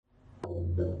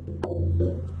Aho!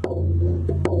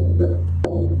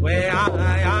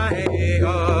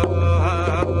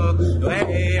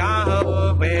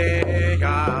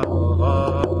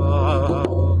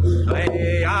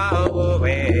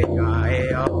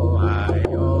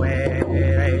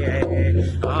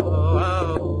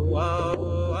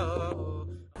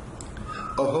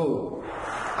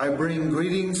 I bring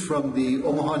greetings from the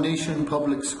Umonhon Nation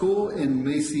Public School in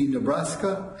Macy,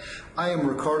 Nebraska. I am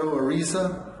Ricardo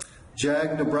Ariza,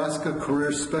 JAG Nebraska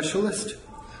Career Specialist.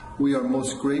 We are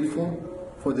most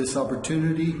grateful for this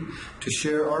opportunity to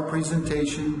share our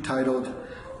presentation titled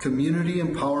Community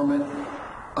Empowerment,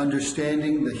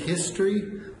 Understanding the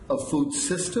History of Food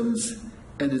Systems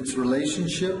and its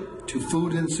Relationship to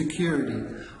Food Insecurity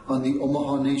on the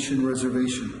Umonhon Nation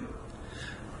Reservation.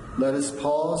 Let us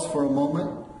pause for a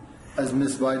moment as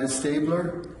Ms. Vida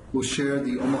Stabler will share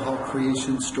the Umonhon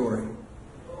creation story.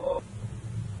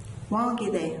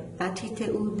 Wangide, Latite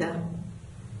Uda,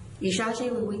 Ijaje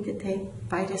Wiwitete,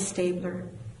 Vida Stabler.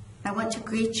 I want to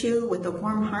greet you with a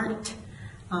warm heart.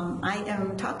 I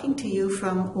am talking to you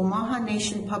from Umonhon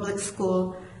Nation Public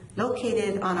School,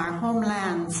 located on our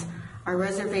homelands, our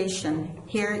reservation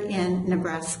here in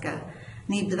Nebraska,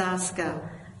 Nebraska,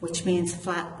 which means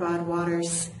flat, broad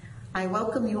waters. I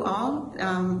welcome you all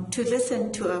to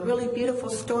listen to a really beautiful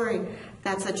story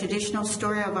that's a traditional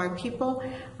story of our people.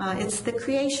 It's the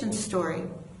creation story.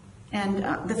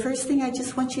 And the first thing I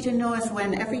just want you to know is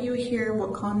whenever you hear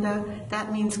Wakanda,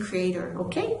 that means creator,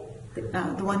 okay?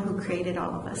 The one who created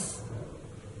all of us.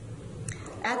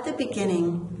 At the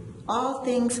beginning, all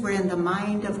things were in the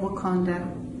mind of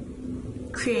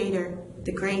Wakanda, creator,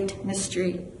 the great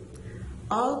mystery.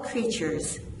 All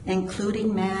creatures,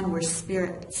 including man, were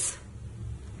spirits.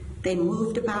 They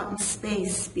moved about in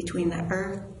space between the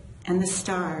earth and the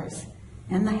stars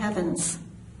and the heavens.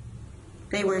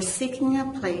 They were seeking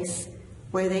a place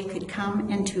where they could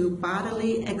come into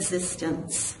bodily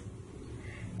existence.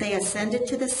 They ascended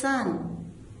to the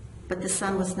sun, but the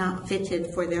sun was not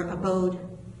fitted for their abode.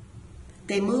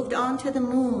 They moved on to the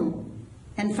moon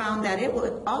and found that it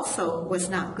also was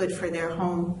not good for their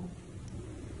home.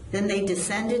 Then they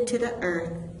descended to the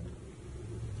earth.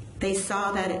 They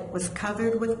saw that it was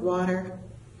covered with water.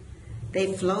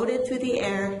 They floated through the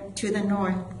air to the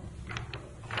north,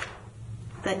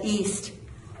 the east,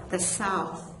 the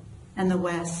south, and the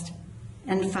west,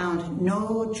 and found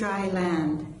no dry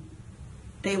land.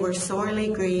 They were sorely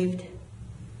grieved.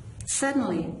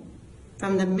 Suddenly,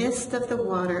 from the midst of the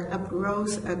water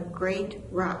uprose a great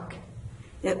rock.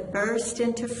 It burst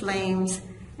into flames,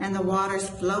 and the waters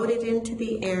floated into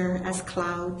the air as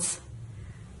clouds.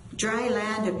 Dry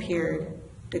land appeared,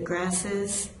 the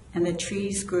grasses and the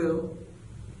trees grew.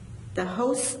 The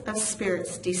hosts of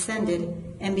spirits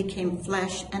descended and became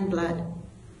flesh and blood.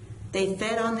 They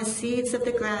fed on the seeds of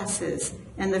the grasses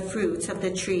and the fruits of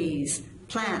the trees,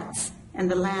 plants,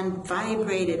 and the land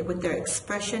vibrated with their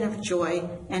expression of joy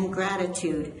and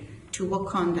gratitude to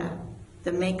Wakanda,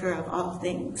 the maker of all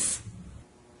things.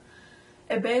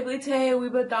 Ebeblite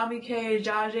Wibadamike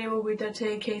Jaje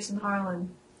Witate Kason Harlan.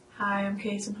 Hi, I'm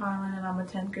Kason Harlan, and I'm a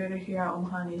 10th grader here at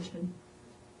Umonhon Nation.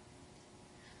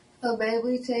 My name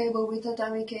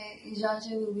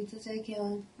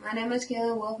is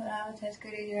Kaylin Wolf, and I'm a 10th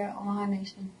grader here at Umonhon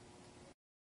Nation.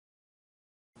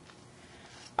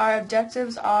 Our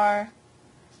objectives are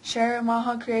share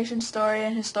Umonhon creation story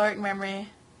and historic memory,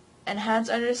 enhance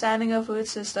understanding of food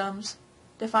systems,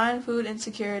 define food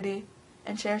insecurity,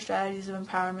 and share strategies of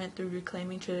empowerment through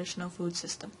reclaiming traditional food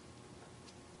system.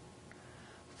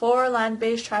 4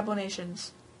 land-based tribal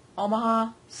nations: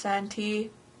 Omaha, Santee,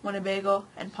 Winnebago,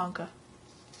 and Ponca.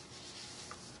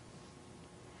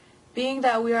 Being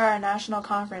that we are a national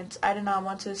conference, I do not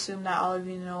want to assume that all of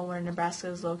you know where Nebraska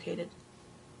is located.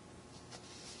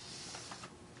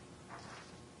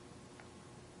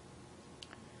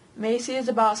 Macy is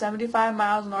about 75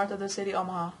 miles north of the city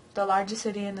Omaha, the largest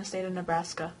city in the state of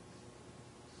Nebraska.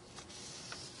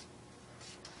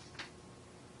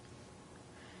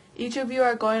 Each of you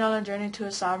are going on a journey to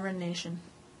a sovereign nation.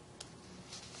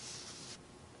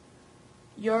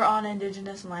 You're on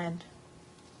indigenous land.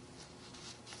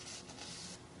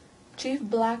 Chief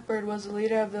Blackbird was the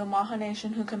leader of the Umonhon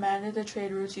Nation who commanded the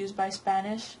trade routes used by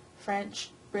Spanish,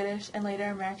 French, British, and later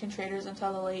American traders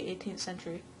until the late 18th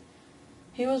century.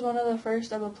 He was one of the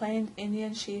first of a Plains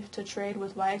Indian chief to trade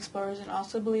with white explorers and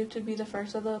also believed to be the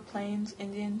first of the Plains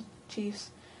Indian chiefs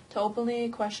to openly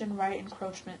question white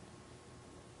encroachment.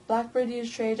 Blackbird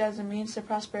used trade as a means to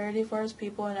prosperity for his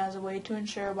people and as a way to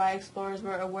ensure white explorers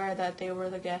were aware that they were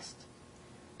the guests.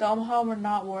 The Umonhon were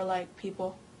not warlike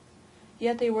people.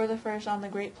 Yet they were the first on the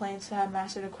Great Plains to have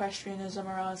mastered equestrianism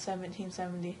around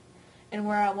 1770, and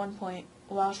were at one point,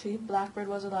 while Chief Blackbird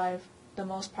was alive, the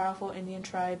most powerful Indian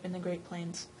tribe in the Great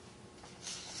Plains.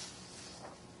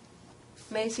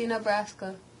 Macy,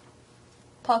 Nebraska.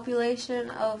 Population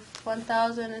of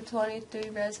 1,023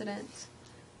 residents.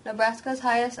 Nebraska's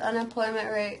highest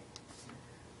unemployment rate.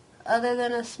 Other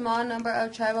than a small number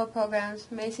of tribal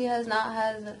programs, Macy has not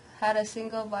had a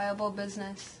single viable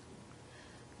business.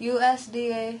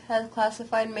 USDA has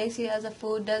classified Macy as a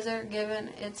food desert given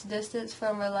its distance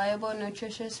from reliable,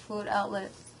 nutritious food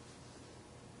outlets.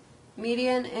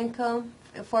 Median income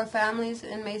for families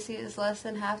in Macy is less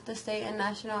than half the state and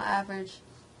national average.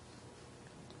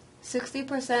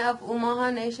 60% of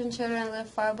Umonhon Nation children live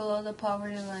far below the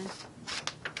poverty line.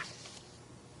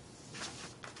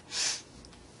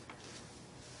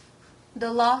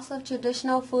 The loss of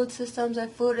traditional food systems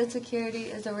and food insecurity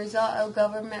is a result of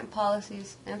government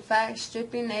policies. In fact,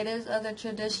 stripping natives of their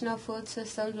traditional food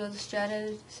systems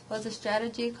was a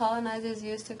strategy colonizers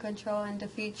used to control and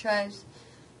defeat tribes.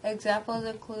 Examples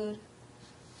include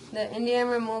the Indian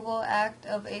Removal Act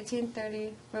of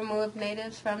 1830 removed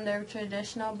natives from their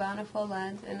traditional bountiful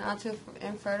lands and onto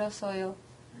infertile soil.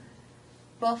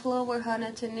 Buffalo were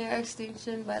hunted to near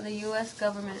extinction by the U.S.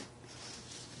 government.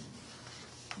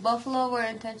 Buffalo were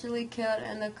intentionally killed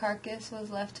and the carcass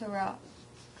was left to rot.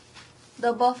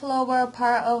 The buffalo were a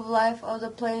part of life of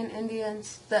the Plain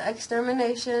Indians. The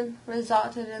extermination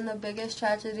resulted in the biggest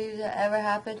tragedy that ever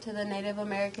happened to the Native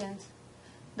Americans.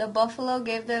 The buffalo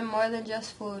gave them more than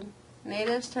just food.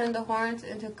 Natives turned the horns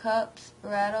into cups,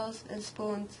 rattles, and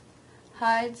spoons,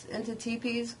 hides into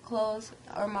teepees, clothes,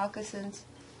 or moccasins,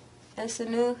 and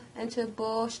sinew into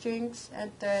bull strings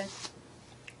and threads.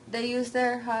 They used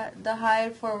the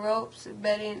hide for ropes,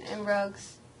 bedding, and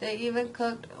rugs. They even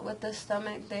cooked with the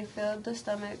stomach. They filled the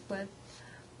stomach with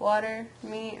water,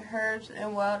 meat, herbs,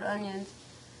 and wild onions.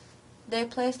 They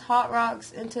placed hot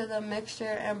rocks into the mixture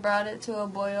and brought it to a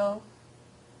boil.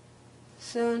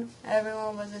 Soon,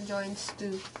 everyone was enjoying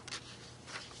stew.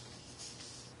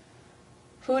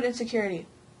 Food insecurity.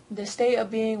 The state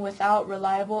of being without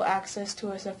reliable access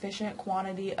to a sufficient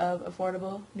quantity of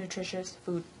affordable, nutritious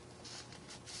food.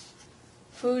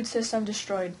 Food system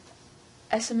destroyed.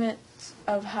 Estimates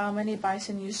of how many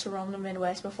bison used to roam the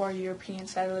Midwest before European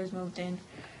settlers moved in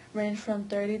range from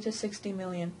 30 to 60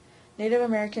 million. Native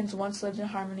Americans once lived in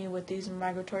harmony with these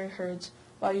migratory herds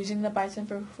while using the bison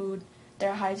for food,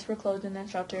 their hides for clothing and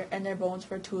shelter, and their bones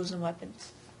for tools and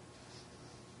weapons.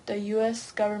 The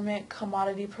U.S. government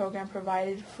commodity program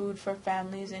provided food for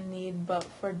families in need, but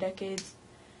for decades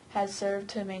has served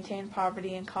to maintain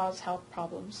poverty and cause health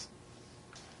problems.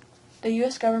 The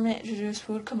U.S. government introduced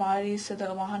food commodities to the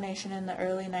Umonhon Nation in the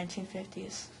early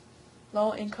 1950s.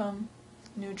 Low-income,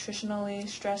 nutritionally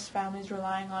stressed families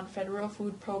relying on federal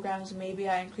food programs may be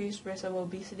at increased risk of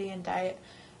obesity and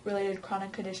diet-related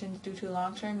chronic conditions due to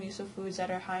long-term use of foods that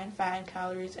are high in fat and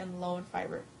calories and low in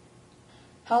fiber.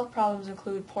 Health problems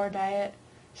include poor diet,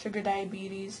 sugar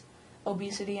diabetes,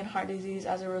 obesity, and heart disease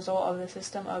as a result of the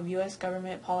system of U.S.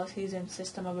 government policies and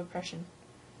system of oppression.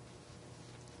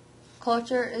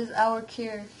 Culture is our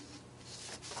cure.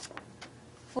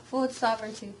 Food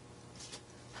sovereignty.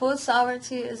 Food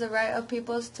sovereignty is the right of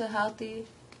peoples to healthy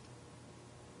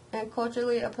and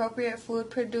culturally appropriate food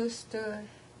produced through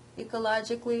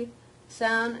ecologically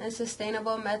sound and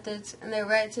sustainable methods, and their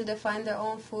right to define their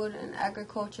own food and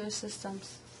agriculture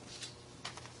systems.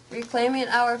 Reclaiming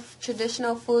our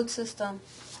traditional food system.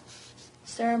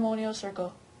 Ceremonial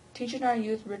circle. Teaching our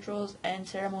youth rituals and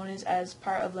ceremonies as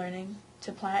part of learning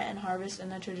to plant and harvest in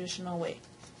the traditional way.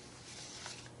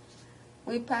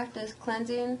 We practice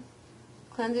cleansing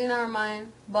our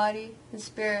mind, body, and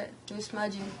spirit through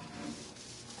smudging.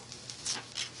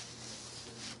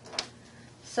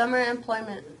 Summer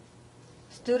employment.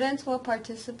 Students will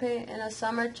participate in a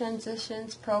summer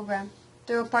transitions program.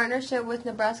 Through a partnership with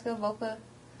Nebraska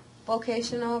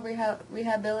Vocational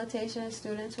Rehabilitation,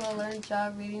 students will learn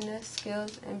job readiness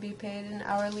skills and be paid an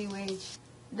hourly wage.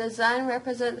 Design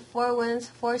represents 4 winds,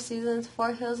 4 seasons,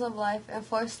 4 hills of life, and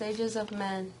 4 stages of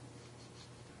man.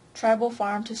 Tribal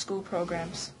farm to school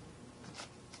programs.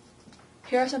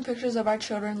 Here are some pictures of our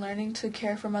children learning to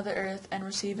care for Mother Earth and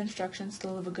receive instructions to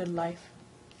live a good life.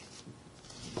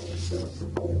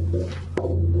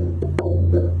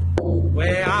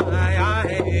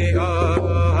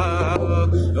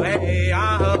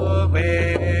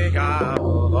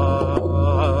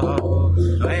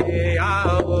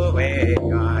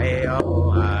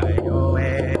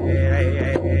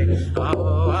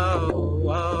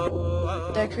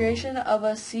 The creation of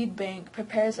a seed bank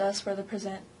prepares us for the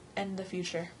present and the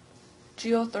future.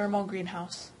 Geothermal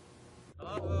greenhouse.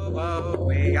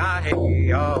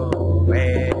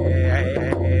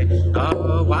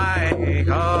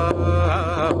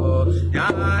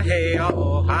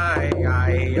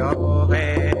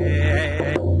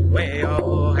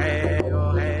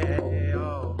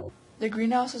 The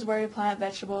greenhouse is where we plant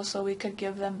vegetables so we could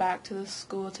give them back to the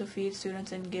school to feed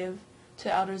students and give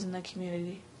to elders in the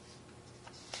community.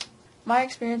 My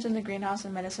experience in the greenhouse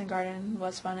and medicine garden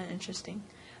was fun and interesting.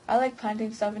 I like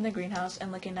planting stuff in the greenhouse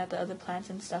and looking at the other plants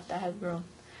and stuff that has grown.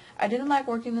 I didn't like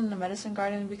working in the medicine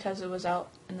garden because it was out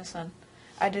in the sun.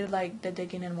 I did like the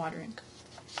digging and watering.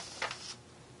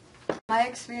 My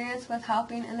experience with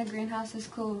helping in the greenhouse is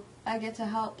cool. I get to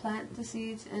help plant the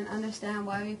seeds and understand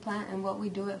why we plant and what we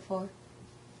do it for.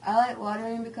 I like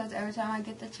watering because every time I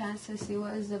get the chance to see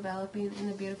what is developing in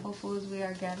the beautiful foods we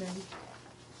are gathering.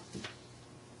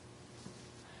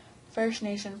 First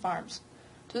Nation Farms.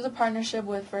 Through the partnership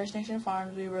with First Nation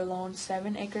Farms, we were loaned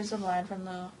 7 acres of land from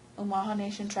the Umonhon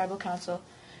Nation Tribal Council.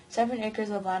 7 acres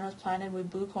of land was planted with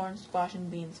blue corn, squash,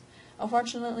 and beans.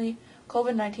 Unfortunately,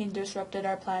 COVID-19 disrupted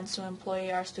our plans to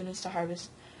employ our students to harvest.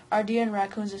 Our deer and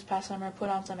raccoons this past summer put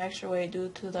on some extra weight due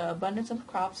to the abundance of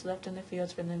crops left in the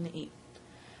fields for them to eat.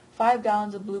 5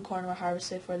 gallons of blue corn were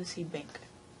harvested for the seed bank.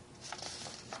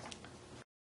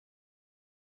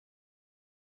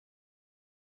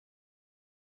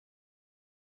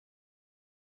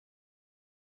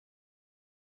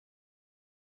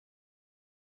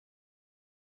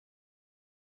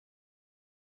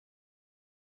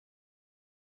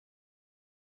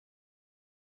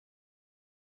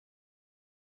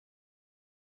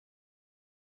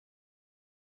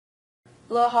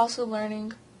 Little House of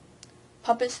Learning,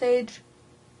 puppet stage,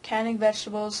 canning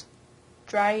vegetables,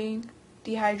 drying,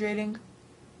 dehydrating,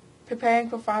 preparing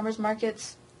for farmers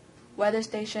markets, weather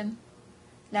station,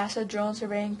 NASA drone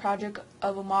surveying project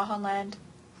of Umonhon land,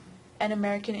 and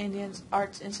American Indians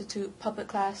Arts Institute puppet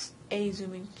class A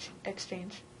Zooming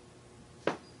exchange.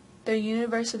 The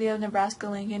University of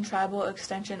Nebraska-Lincoln Tribal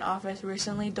Extension Office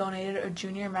recently donated a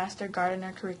Junior Master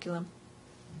Gardener curriculum.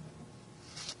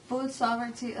 Food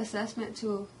Sovereignty Assessment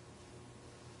Tool.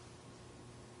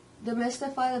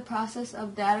 Demystify the process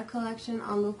of data collection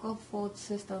on local food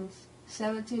systems.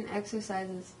 17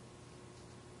 exercises.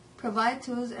 Provide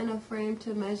tools and a frame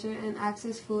to measure and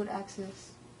access food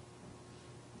access.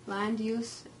 Land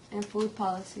use and food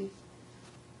policy.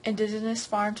 Indigenous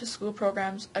Farm-to-School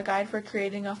Programs, a guide for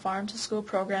creating a farm-to-school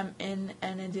program in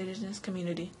an Indigenous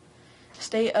community.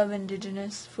 State of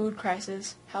Indigenous Food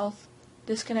Crisis, Health,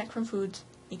 Disconnect from Foods,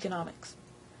 Economics.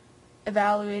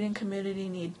 Evaluating Community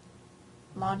Need.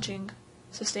 Launching,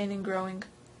 Sustaining Growing.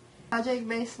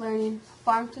 Project-based learning,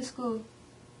 farm to school.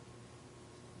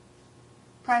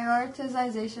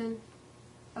 Prioritization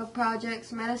of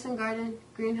projects, medicine garden,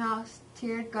 greenhouse,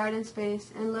 tiered garden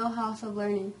space, and little house of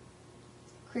learning.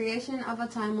 Creation of a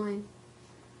timeline.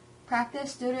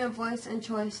 Practice student voice and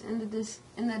choice in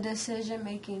the decision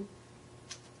making.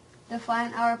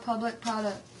 Define our public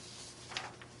product.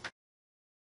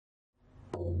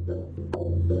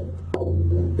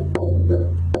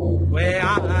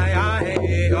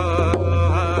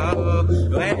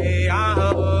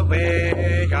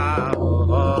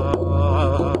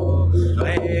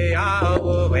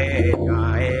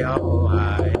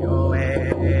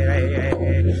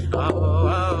 Oh